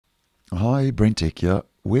Hi, BrenTech here,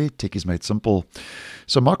 where tech is made simple.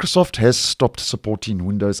 So Microsoft has stopped supporting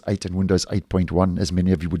Windows 8 and Windows 8.1, as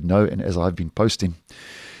many of you would know, and as I've been posting.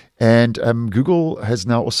 And Google has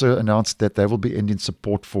now also announced that they will be ending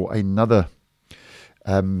support for another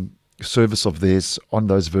service of theirs on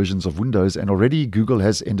those versions of Windows. And already Google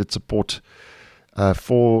has ended support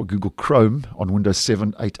for Google Chrome on Windows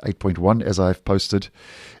 7, 8, 8.1, as I've posted.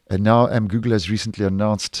 And now Google has recently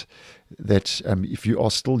announced that if you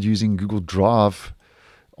are still using Google Drive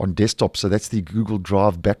on desktop, so that's the Google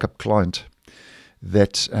Drive backup client,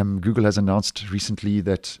 that Google has announced recently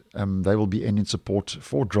that they will be ending support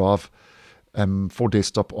for Drive for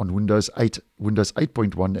desktop on Windows 8, Windows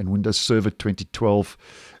 8.1 and Windows Server 2012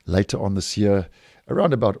 later on this year,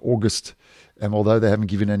 around about August, although they haven't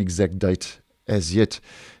given an exact date as yet.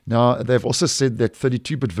 Now, they've also said that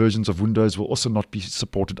 32-bit versions of Windows will also not be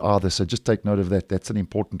supported either, so just take note of that. That's an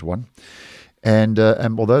important one. And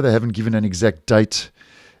although they haven't given an exact date,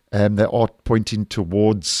 they are pointing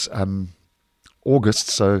towards August.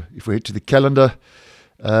 So if we head to the calendar,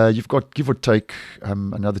 you've got, give or take,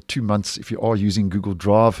 another 2 months if you are using Google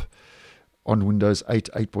Drive on Windows 8,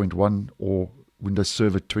 8.1 or Windows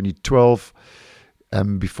Server 2012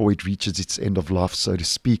 before it reaches its end of life, so to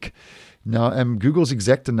speak. Now, Google's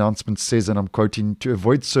exact announcement says, and I'm quoting, to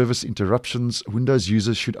avoid service interruptions, Windows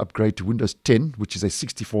users should upgrade to Windows 10, which is a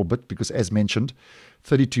 64-bit, because as mentioned,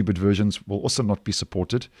 32-bit versions will also not be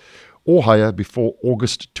supported, or higher before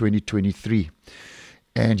August 2023.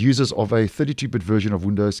 And users of a 32-bit version of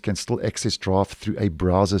Windows can still access Drive through a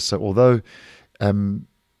browser. So although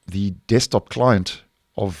the desktop client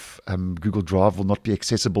of Google Drive will not be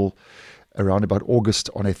accessible around about August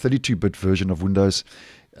on a 32-bit version of Windows,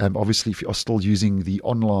 obviously, if you are still using the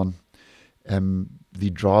online, the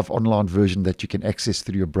Drive online version that you can access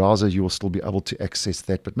through your browser, you will still be able to access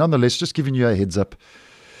that. But nonetheless, just giving you a heads up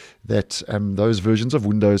that those versions of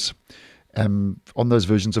Windows, on those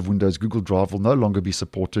versions of Windows, Google Drive will no longer be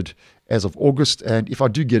supported as of August. And if I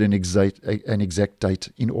do get an exact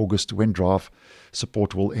date in August when Drive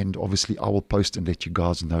support will end, obviously I will post and let you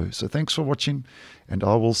guys know. So thanks for watching, and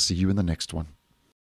I will see you in the next one.